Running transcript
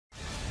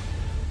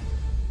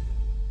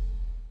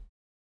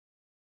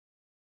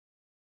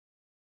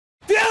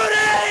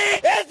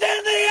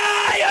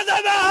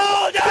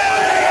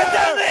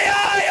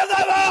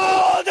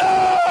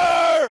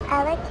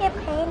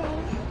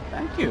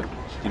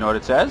know what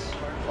it says?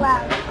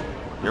 Love.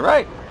 You're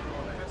right.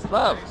 It's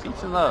love.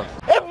 Peace and love.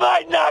 It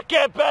might not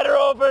get better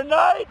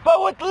overnight,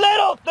 but with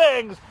little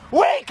things,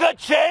 we could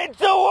change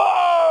the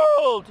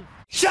world!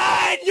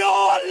 Shine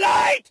your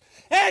light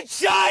and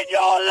shine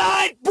your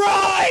light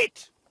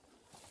bright!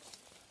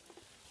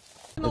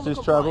 This is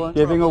troubling.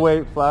 Giving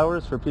away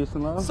flowers for peace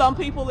and love? Some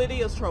people it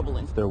is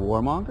troubling. They're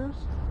warmongers?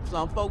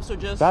 Some folks are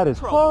just That is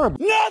horrible.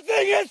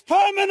 Nothing is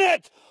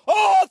permanent!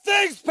 All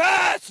things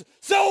pass,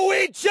 so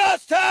we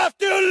just have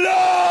to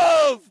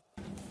love!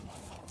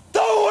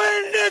 The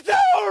wind is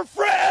our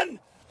friend,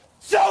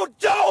 so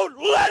don't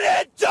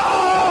let it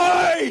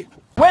die!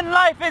 When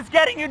life is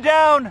getting you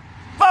down,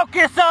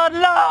 focus on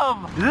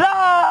love!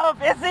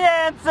 Love is the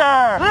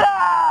answer!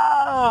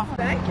 Love!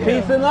 Thank you.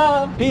 Peace and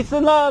love. Peace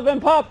and love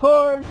and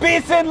popcorn.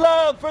 Peace and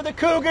love for the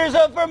Cougars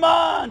of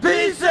Vermont!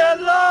 Peace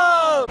and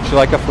love! Would you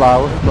like a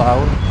flower?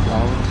 Flower?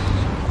 Flower?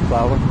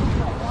 Flower?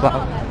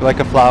 Flower? You like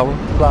a flower?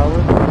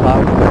 Flower?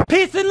 Flower?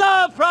 Peace and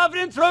love,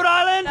 Providence, Rhode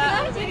Island!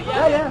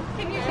 Yeah.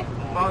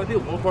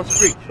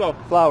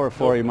 Flower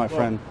for you, my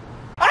friend.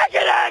 I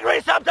get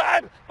angry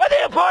sometimes, but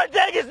the important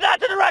thing is not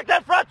to direct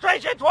that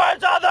frustration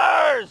towards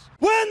others!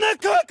 When the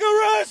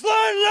conquerors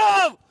learn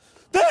love,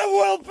 there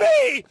will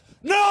be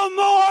no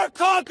more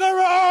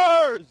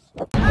conquerors!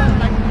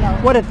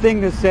 What a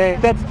thing to say.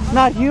 That's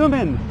not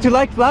human. To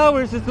like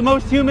flowers is the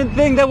most human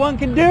thing that one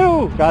can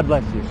do. God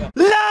bless you.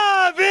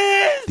 Love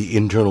is... The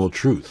internal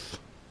truth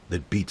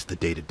that beats the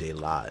day-to-day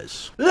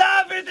lies.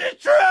 Love is the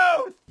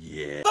truth!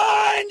 Yeah.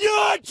 Find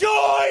your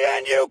joy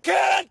and you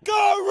can't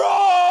go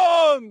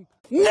wrong!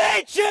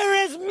 Nature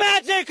is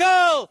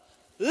magical!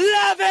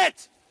 Love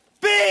it!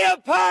 Be a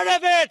part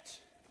of it!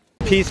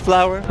 Peace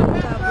flower.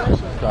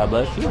 God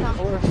bless you.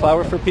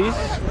 Flower for peace.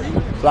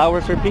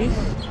 Flower for peace.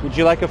 Would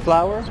you like a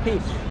flower?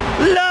 Peace.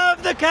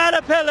 Love the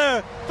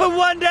caterpillar, for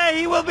one day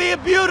he will be a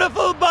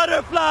beautiful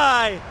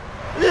butterfly.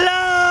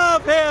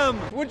 Love him.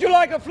 Would you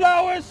like a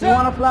flower, sir? You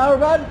want a flower,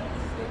 bud?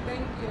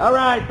 All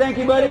right, thank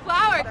you, buddy.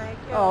 Flower. Thank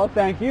you. Oh,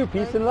 thank you.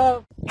 Peace and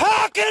love.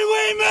 How can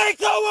we make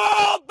the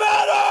world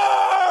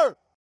better?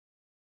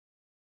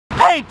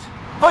 Paint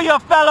for your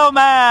fellow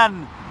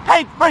man.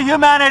 Paint for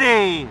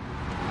humanity.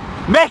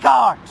 Make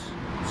art.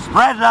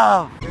 Spread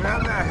love. Can I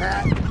have that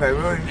hat? I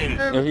really need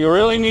it. If you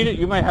really need it,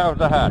 you may have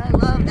the hat. I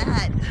love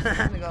that.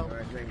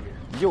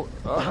 You,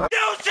 Do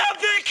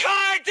something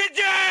kind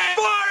today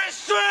for a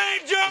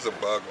stranger. It's a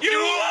bug. You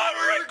won't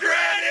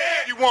regret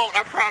it. You won't,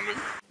 I promise.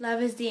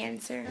 Love is the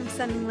answer. I'm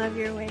sending love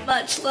your way.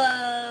 Much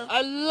love.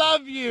 I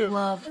love you.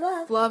 Love.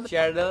 Love.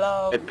 Share the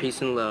love. And peace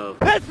and love.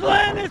 This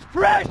land is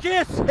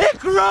precious. It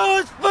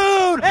grows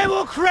food and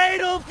will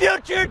cradle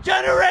future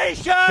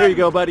generations. here you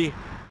go, buddy.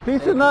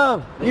 Peace and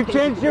love. You've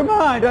changed your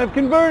mind. I've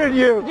converted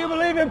you. Do you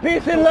believe in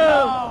peace and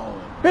love?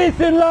 Peace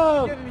and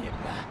love.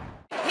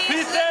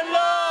 Peace and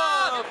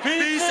love.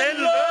 Peace and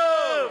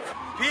love.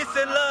 Peace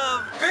and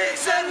love.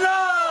 Peace and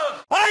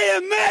love. I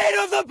am made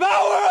of the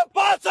power of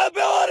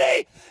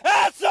possibility,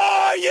 as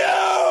are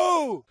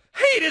you.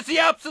 Hate is the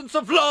absence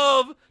of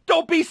love.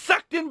 Don't be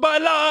sucked in by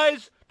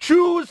lies.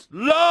 Choose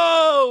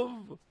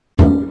love.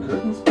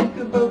 Couldn't speak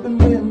of open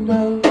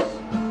windows.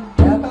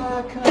 Have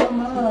I come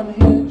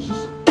unhitched?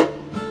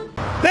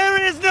 There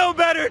is no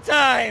better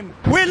time.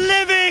 We're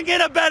living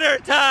in a better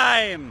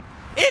time.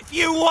 If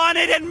you want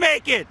it and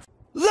make it.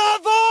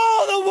 Love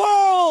all the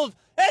world,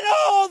 and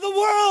all the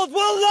world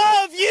will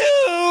love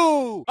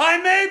you. I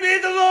may be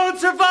the lone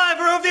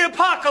survivor of the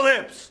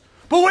apocalypse,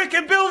 but we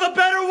can build a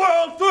better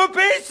world through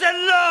peace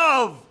and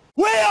love.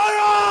 We are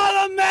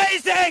all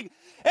amazing,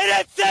 and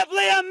it's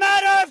simply a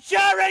matter of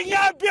sharing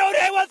your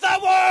beauty with the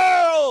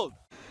world.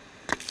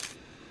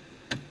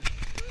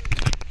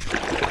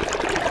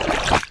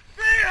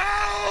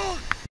 Behold!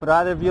 Would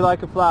either of you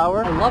like a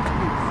flower? I love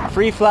peace.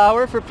 Free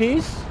flower for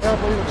peace?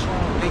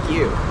 Thank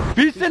you.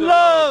 Peace and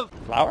love.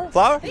 Flower?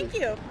 Flower? Thank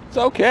you. It's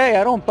okay.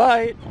 I don't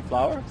bite.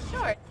 Flower?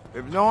 Sure.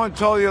 If no one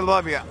told you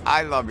love you,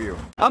 I love you.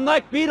 I'm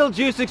like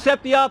Beetlejuice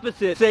except the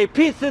opposite. Say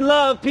peace and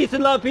love, peace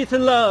and love, peace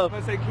and love.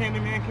 I say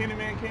Candyman,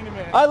 Candyman,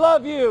 Candyman. I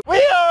love you. We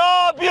are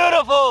all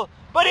beautiful,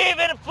 but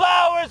even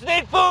flowers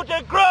need food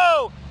to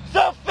grow.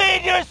 So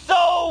feed your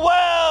soul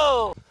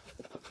well.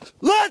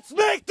 Let's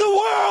make the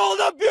world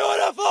a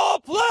beautiful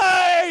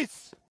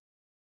place.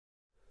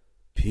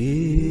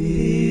 Peace.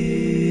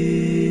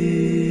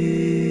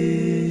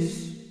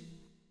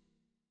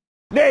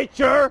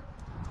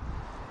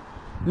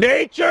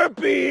 Nature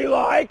be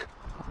like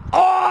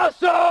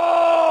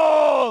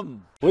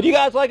awesome. Would you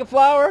guys like a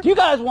flower? Do you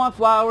guys want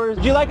flowers?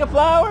 Would you like a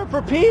flower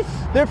for peace?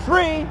 They're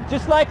free,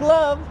 just like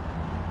love.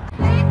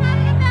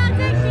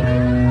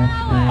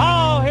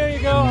 Oh, here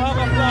you go. Have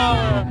a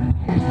flower.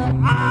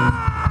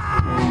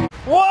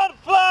 One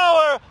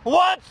flower,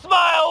 one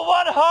smile,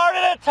 one heart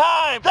at a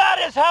time. That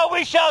is how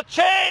we shall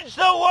change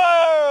the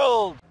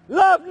world.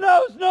 Love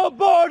knows no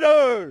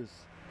borders.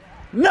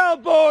 No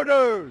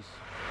borders.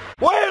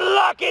 We're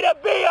lucky to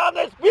be on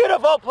this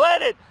beautiful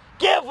planet.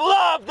 Give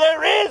love.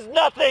 There is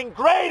nothing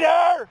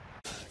greater.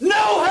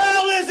 No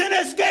hell is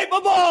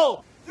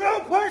inescapable. Through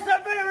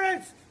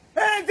perseverance,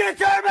 and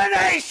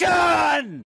determination!